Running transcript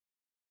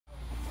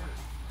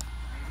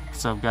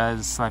What's up, guys?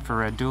 It's Sniper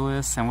Red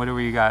Duelist, and what do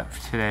we got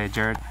today,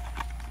 Jared?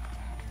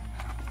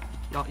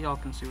 Y'all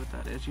can see what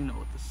that is. You know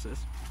what this is.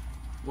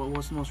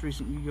 What's the most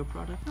recent Yu-Gi-Oh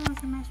product? Oh,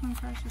 it's a Maximum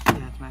Crisis.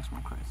 Yeah, it's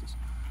Maximum Crisis.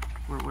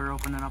 We're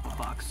opening up a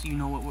box. You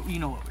know what we're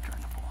trying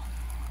to pull.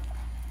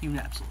 You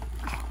absolutely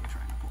know what we're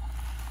trying to pull.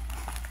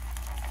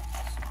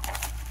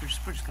 So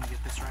we're just gonna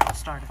get this right. Let's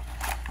start it.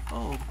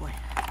 Oh boy.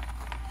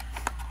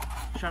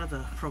 Shout out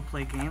to Pro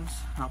Play Games,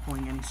 not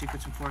pulling any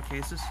secrets in 4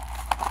 cases.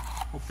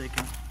 Hope they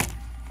can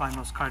find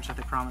those cards that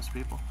they promised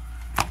people.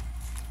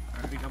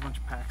 Alright, we got a bunch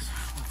of packs.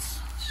 Let's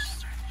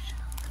start this shit.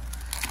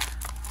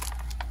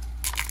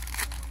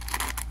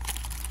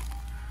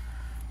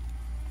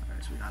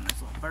 Alright, so we got a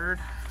nice little bird.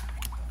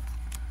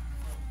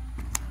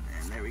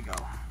 And there we go.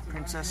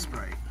 Princess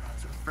Sprite.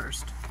 It's our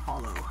first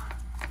hollow.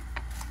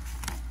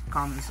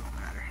 Commons don't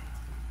matter.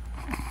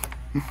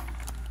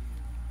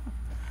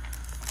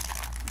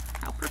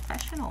 How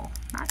professional.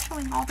 Not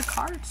showing all the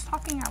cards,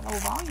 talking at low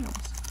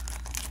volumes.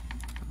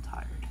 I'm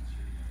tired.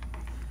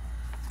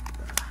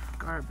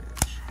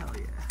 Garbage. Hell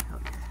yeah.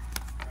 Hell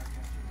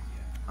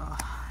yeah.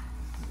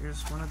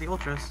 Here's one of the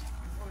ultras.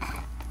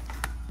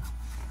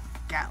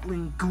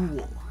 Gatling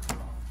Ghoul.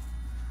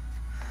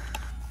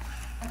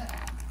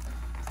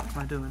 What am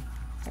I doing?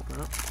 Hold it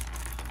up.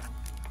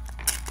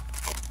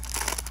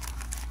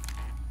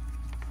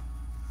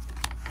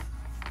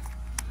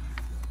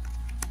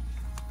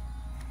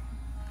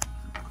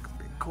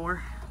 Big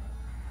core.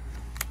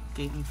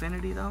 Gate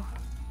Infinity though.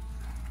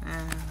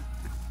 And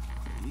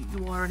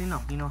you already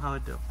know. You know how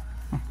it do.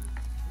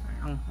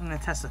 I'm gonna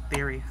test a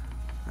theory.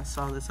 I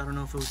saw this. I don't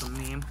know if it was a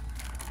meme.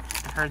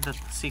 I heard that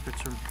the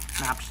secrets were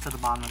mapped to the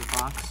bottom of the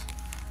box.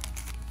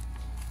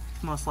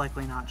 It's most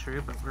likely not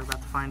true, but we're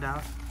about to find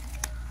out.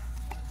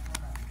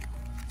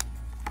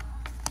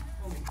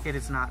 It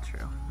is not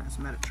true. That's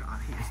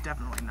Metatron. He is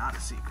definitely not a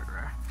secret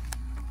rare.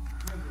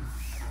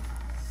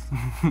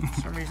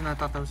 For some reason I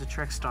thought that was a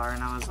Trick Star,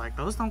 and I was like,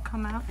 those don't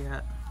come out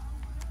yet.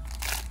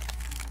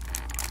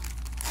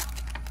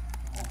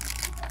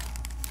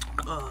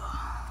 Ugh.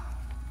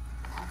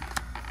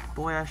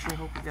 Boy, I sure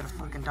hope we get a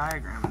fucking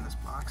diagram in this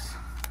box.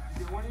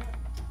 Bam.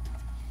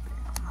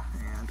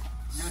 And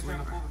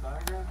Sliver.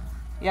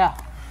 Yeah.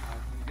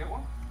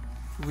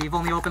 We've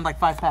only opened like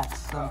 5 packs.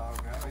 So. Oh,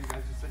 okay. Oh, you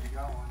guys just said you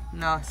got one.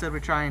 No, I said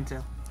we're trying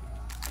to.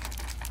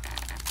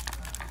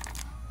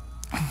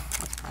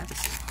 What's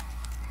privacy?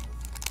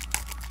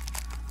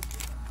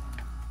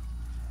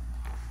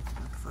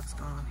 What the fuck's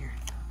going on here?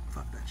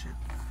 Fuck that shit.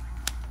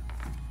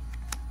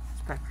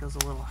 This pack feels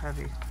a little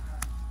heavy.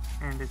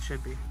 And it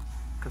should be,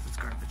 because it's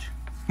garbage.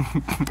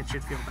 It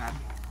should feel bad.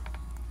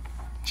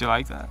 Did you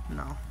like that?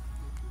 No.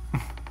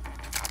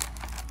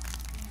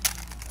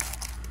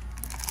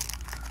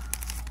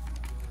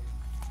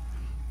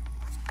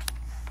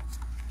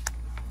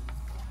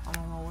 I'm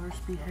on the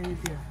worst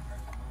behavior.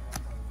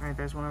 Alright,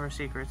 there's one of our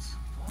secrets.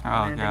 Oh,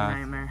 Landing God.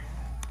 Nightmare.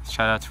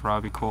 Shout out to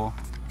Robbie Cole.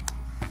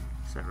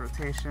 Set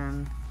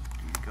rotation.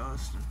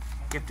 Ghost.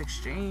 Gift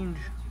exchange.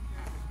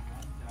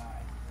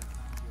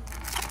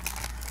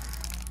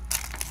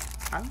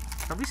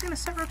 Have we seen a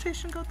set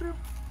rotation go through?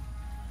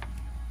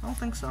 I don't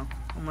think so.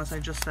 Unless I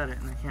just said it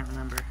and I can't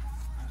remember.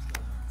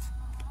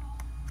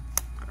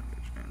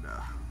 Garbage. And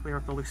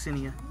Lyrical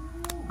Lucinia.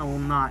 I will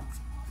not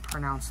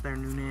pronounce their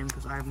new name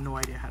because I have no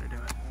idea how to do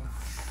it.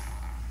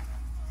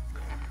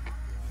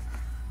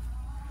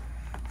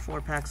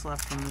 4 packs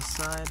left from this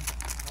side.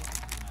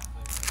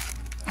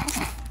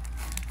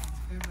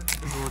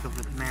 There's a look of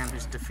the man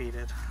who's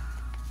defeated.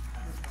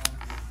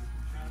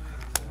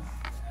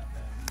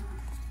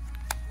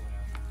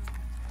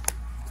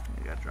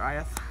 We got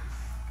Dryeth.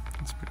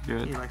 That's pretty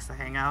good. He likes to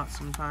hang out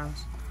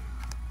sometimes.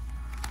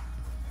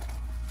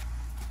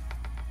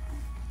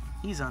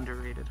 He's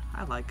underrated.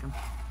 I like him.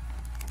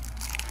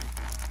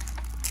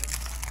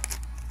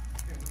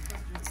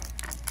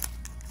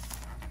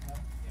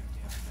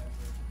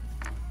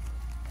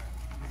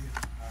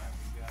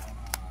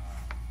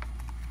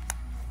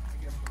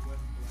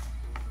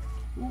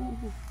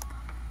 Ooh.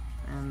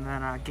 And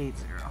then Gate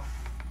 0.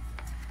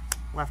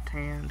 Left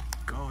hand,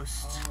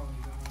 Ghost.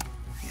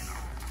 You know.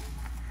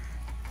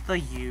 The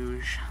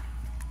huge.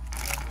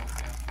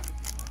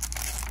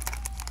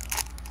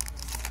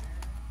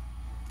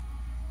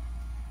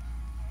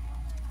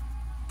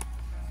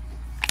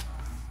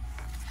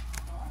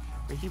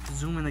 They keep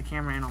zooming the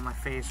camera in on my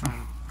face when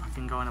I'm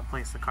fucking going to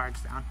place the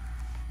cards down.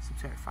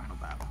 Subterra Final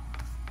Battle.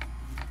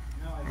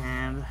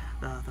 And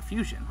the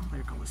fusion.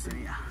 Lyrical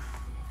Lucinia.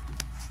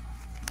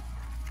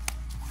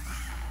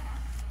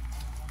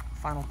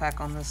 Final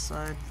pack on this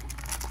side.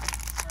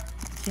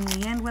 Can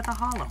we end with a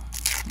hollow?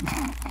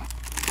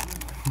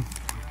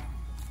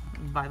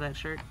 Buy that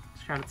shirt.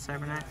 Shout out to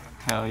Cyberknight.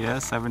 Hell yeah,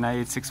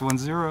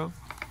 798-610.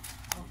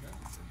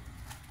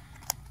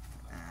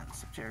 And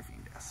Subterra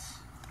Fiendess.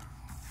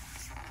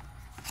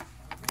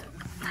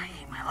 I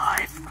hate my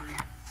life.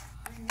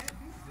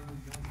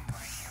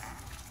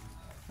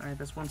 Alright,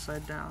 that's one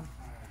side down.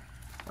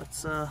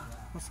 Let's have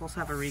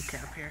a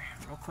recap here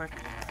real quick.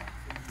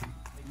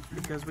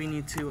 Because we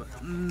need to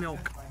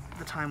milk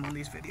the time on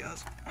these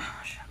videos.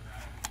 Oh, shit.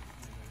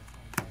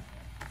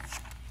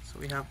 So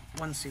we have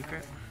one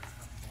secret.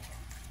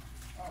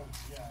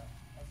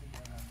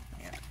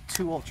 And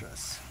 2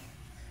 ultras.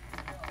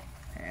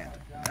 And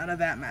none of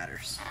that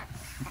matters.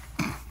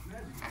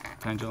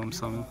 Pendulum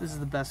summon. This is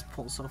the best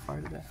pull so far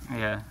today.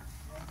 Yeah.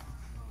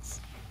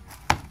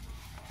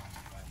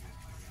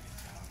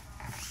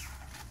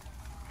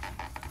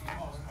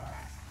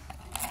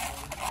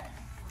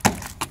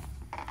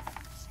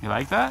 You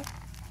like that?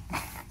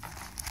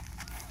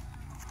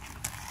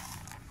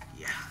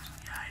 Yeah,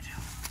 I do.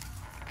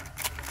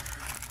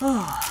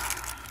 Oh.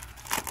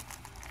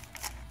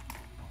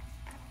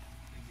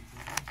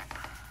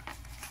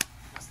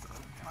 Just a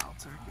wild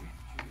turkey.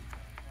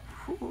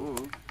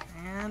 Ooh.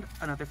 And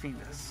another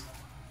Fiendus.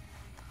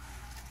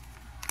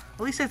 At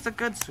least it's a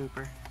good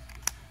super.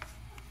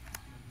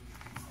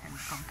 And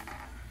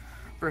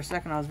for a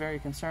second I was very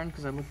concerned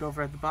because I looked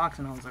over at the box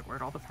and I was like,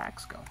 where'd all the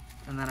packs go?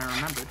 And then I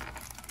remembered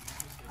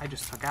I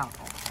just took out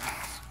all the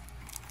packs.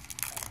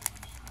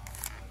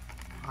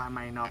 I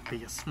may not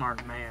be a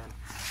smart man,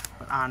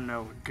 but I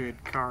know a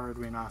good card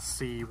when I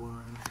see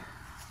one.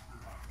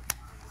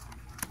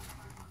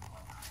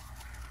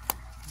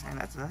 And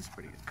that's a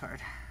pretty good card.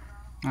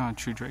 Oh,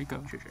 True Draco.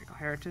 True Draco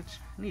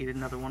Heritage. Needed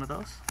another one of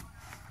those.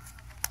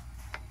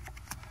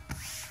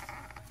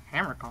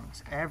 Hammer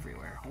Kongs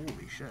everywhere.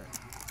 Holy shit.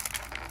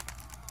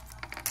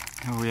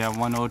 We have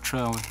 1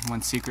 ultra,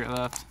 1 secret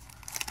left.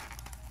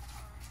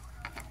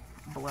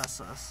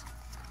 Bless us.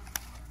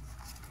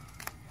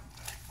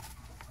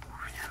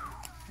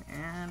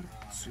 And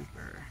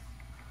super.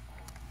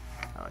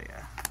 Oh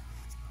yeah.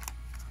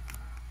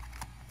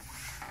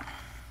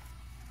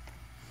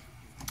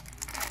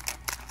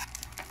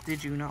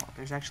 Did you know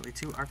there's actually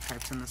 2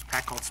 archetypes in this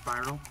pack called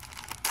Spiral?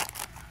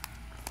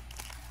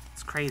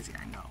 It's crazy,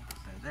 I know,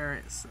 but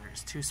there is.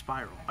 There's 2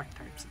 Spiral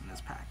archetypes in this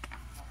pack.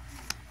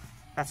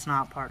 That's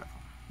not part of them,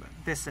 but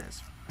this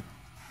is.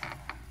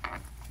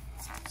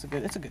 It's a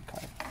good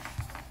card.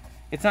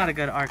 It's not a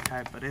good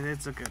archetype, but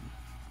it's a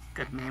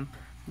good meme.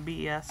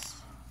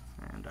 BS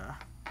and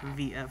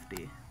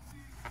VFD.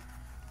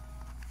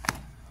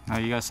 No,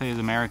 you gotta say his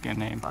American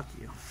name. Fuck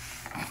you.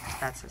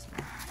 That's his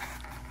name.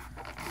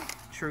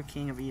 True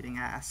king of eating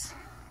ass.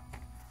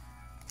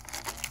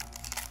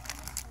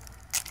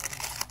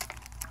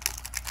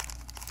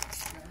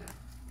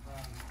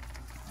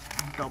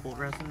 Double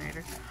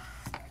resonator.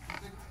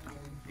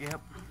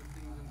 Yep.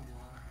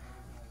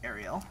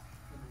 Ariel.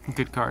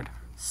 Good card.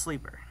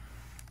 Sleeper.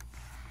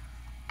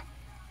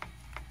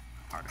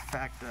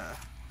 Artifact,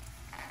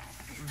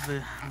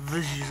 the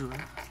visual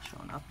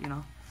showing up, you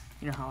know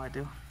how I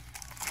do.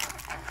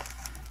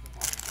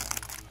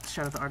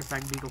 Shout out to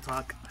Artifact Beagle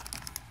Talk,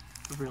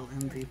 the real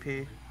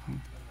MVP.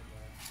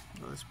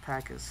 Well, this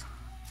pack is.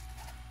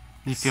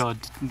 You feel a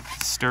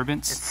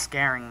disturbance? It's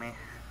scaring me.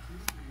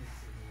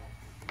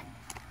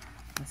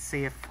 Let's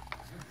see if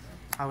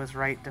I was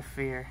right to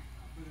fear.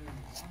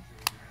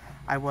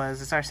 I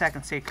was. It's our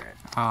second secret.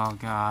 Oh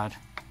God.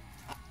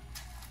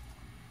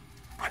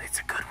 But it's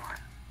a good one.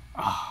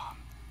 Oh,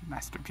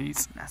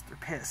 masterpiece. Master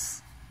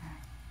Piss.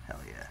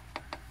 Hell yeah.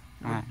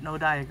 No, Right. no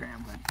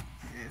diagram, but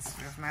it's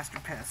Master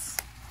Piss.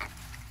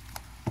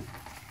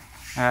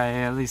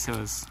 Yeah, at least it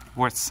was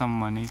worth some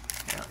money.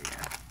 Hell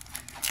yeah.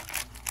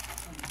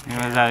 You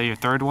know, is that your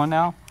 3rd one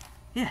now?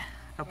 Yeah,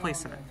 a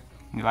playset.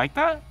 You like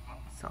that?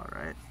 It's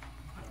alright.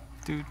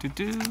 Do do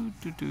do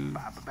do do.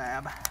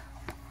 Bab.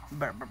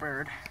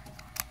 Bird.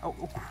 Oh,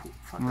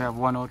 fuck. We have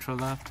 1 ultra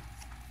left.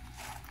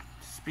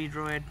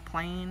 Speedroid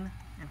Plane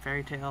and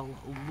Fairy Tale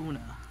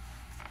Luna.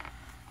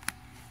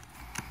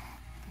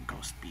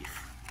 Ghost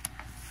Beef.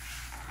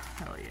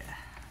 Hell yeah.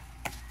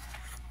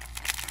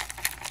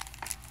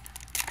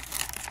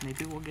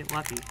 Maybe we'll get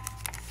lucky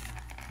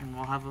and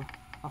we'll have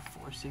a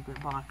 4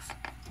 secret box.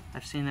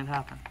 I've seen it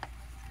happen.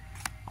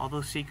 All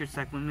those secrets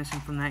that went missing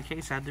from that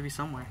case had to be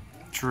somewhere.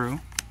 True.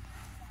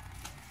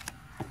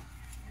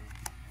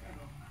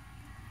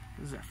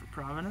 Zephyr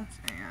Providence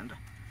and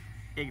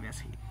Ignis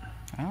Heat.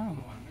 Oh.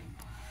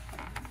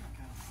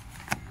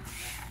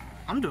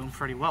 I'm doing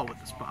pretty well with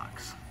this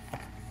box.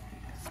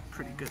 It's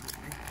pretty good with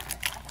me.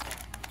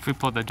 If we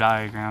pulled the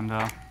diagram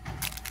though.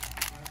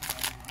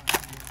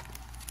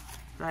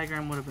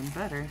 Diagram would have been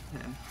better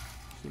than,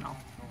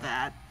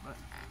 that,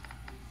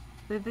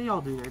 but they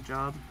all do their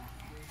job.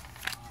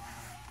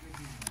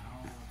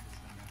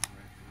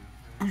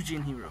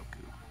 Ujin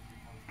Hiroku.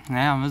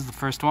 Damn, this is the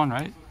first one,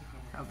 right?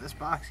 Of this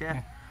box,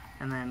 yeah.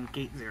 And then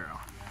Gate 0.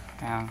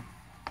 Damn.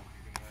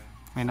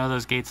 We know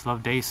those gates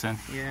love Dason.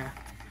 Yeah.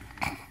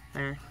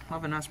 They're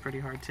loving us pretty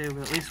hard too,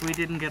 but at least we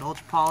didn't get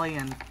Ultra Poly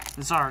and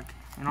Zark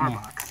in our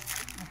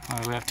box.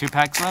 We have 2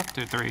 packs left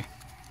or 3?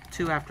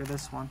 2 after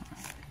this one.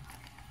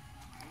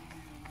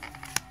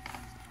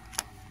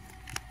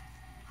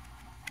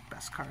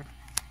 Best card.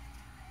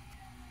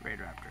 Raid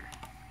Raptor.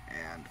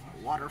 And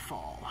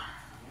Waterfall.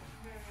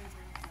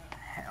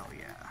 Hell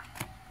yeah.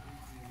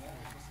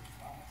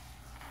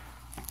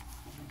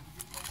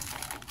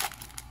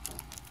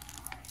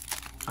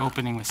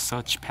 Opening with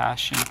such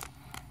passion.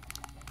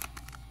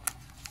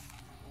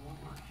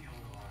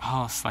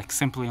 Oh, it's like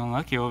simply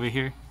unlucky over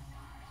here.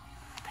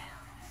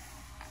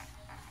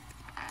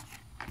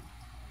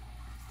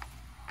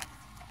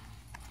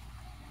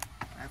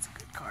 That's a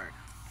good card.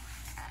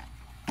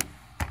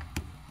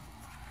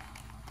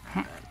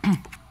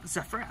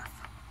 Zephyrath.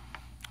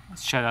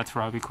 Shout out to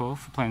Robbie Cole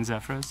for playing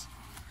Zephyrs.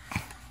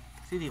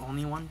 Is he the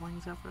only one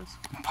playing Zephyrs?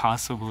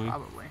 Possibly.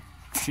 Probably.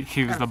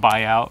 He was the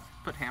buyout.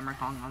 Put Hammer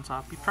Kong on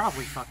top. He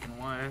probably fucking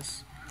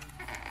was.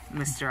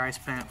 Mr. I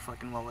spent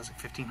fucking, what was it,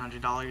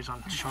 $1,500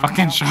 on Shonen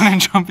Fucking Jump? Shonen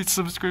Jump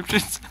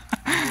subscriptions.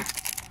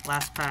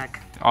 Last pack.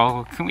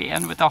 Oh, can we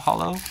end with a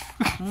hollow?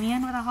 Can we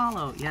end with a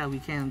hollow? Yeah, we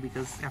can,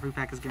 because every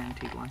pack is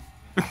guaranteed one.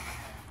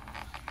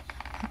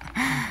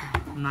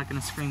 I'm not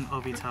gonna scream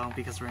Obito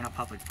because we're in a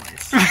public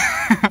place.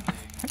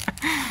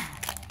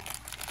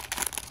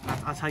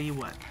 I'll tell you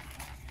what.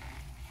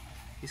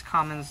 These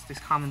commons do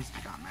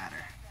not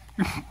matter.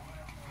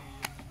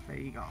 There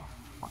you go.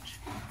 Watch.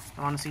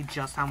 I want to see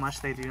just how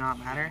much they do not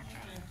matter.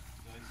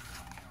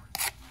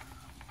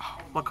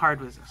 What card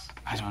was this?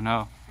 I don't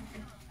know.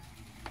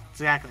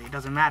 Exactly. It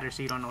doesn't matter,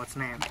 so you don't know its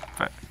name.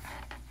 But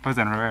it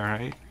wasn't rare,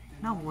 right?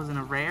 No, it wasn't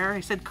a rare.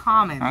 He said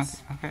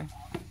commons. Huh? Okay.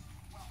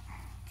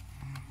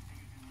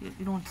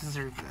 You don't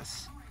deserve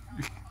this.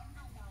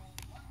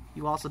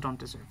 You also don't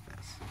deserve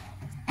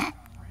this.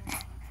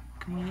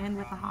 Can we end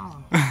with a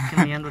hollow?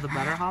 Can we end with a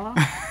better hollow?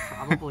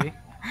 Probably.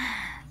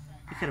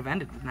 We could have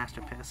ended with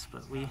Master Piss,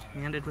 but we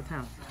ended with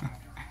him.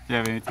 You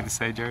have anything to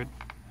say, Jared?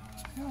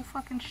 Oh,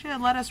 fucking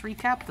shit. Let us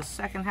recap the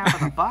second half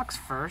of the box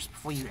first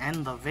before you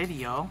end the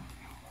video.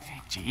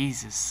 Hey,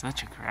 Jesus,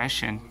 such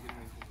aggression.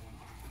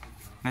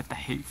 Let the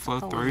hate flow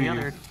Oh, through the you.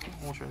 other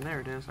ultra,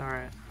 there it is.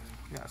 Alright.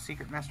 We got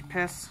Secret Master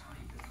Piss,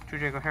 True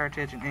Draco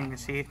Heritage, and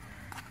Ingacy.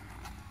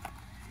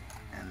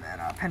 And then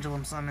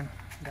Pendulum Summon.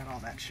 Got all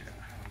that shit.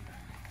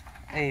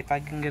 Hey, if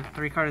I can get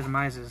 3 cards of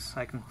Mises,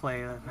 I can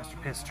play Master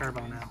Piss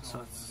Turbo now,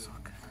 so it's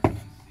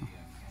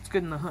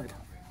good in the hood.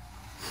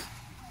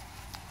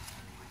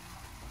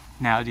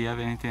 Now, do you have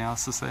anything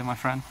else to say, my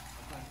friend?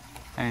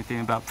 Anything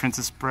about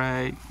Princess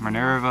Spray,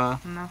 Minerva?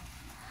 No.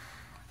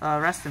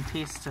 Rest in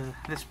peace to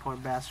this poor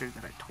bastard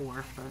that I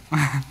tore, but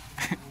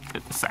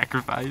Get the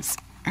sacrifice.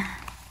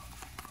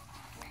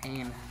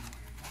 pain.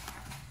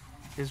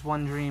 His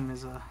one dream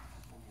is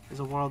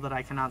a world that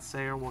I cannot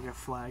say or will get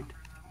flagged.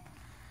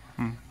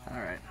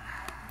 Alright.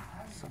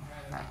 So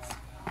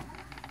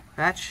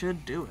that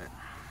should do it.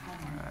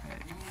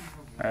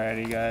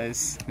 Alrighty,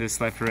 guys. This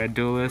is Life of Red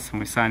Duelist, and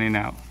we're signing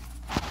out.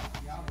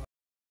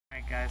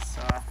 Alright guys,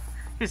 so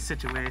here's the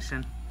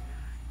situation.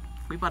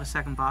 We bought a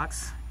second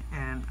box,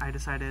 and I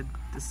decided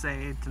to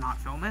say to not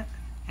film it,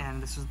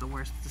 and this was the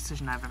worst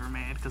decision I've ever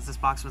made, because this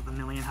box was a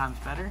million times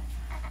better.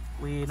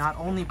 We not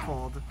only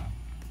pulled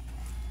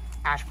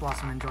Ash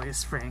Blossom and Joyous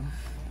Spring,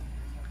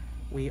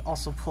 we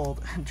also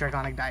pulled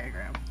Dragonic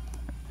Diagram.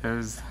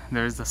 There's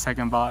the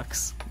second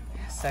box.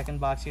 Second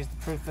box, here's the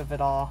proof of it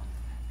all.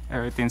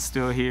 Everything's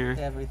still here.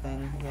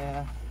 Everything,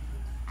 yeah.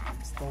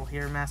 Still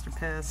here, Master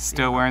Piss.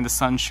 Still wearing the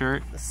sun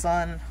shirt. The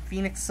Sun,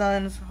 Phoenix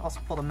Suns. Also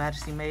pulled a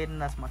Majesty Maiden.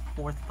 That's my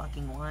 4th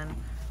fucking one.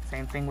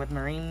 Same thing with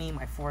Marini,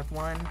 my 4th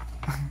one.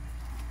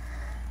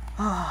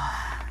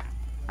 I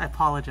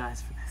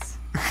apologize for this.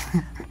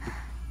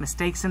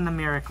 Mistakes in the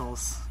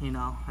miracles, you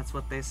know, that's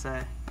what they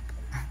say.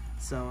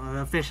 So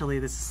officially,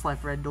 this is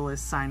Life Red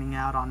Duelist signing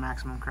out on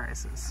Maximum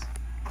Crisis.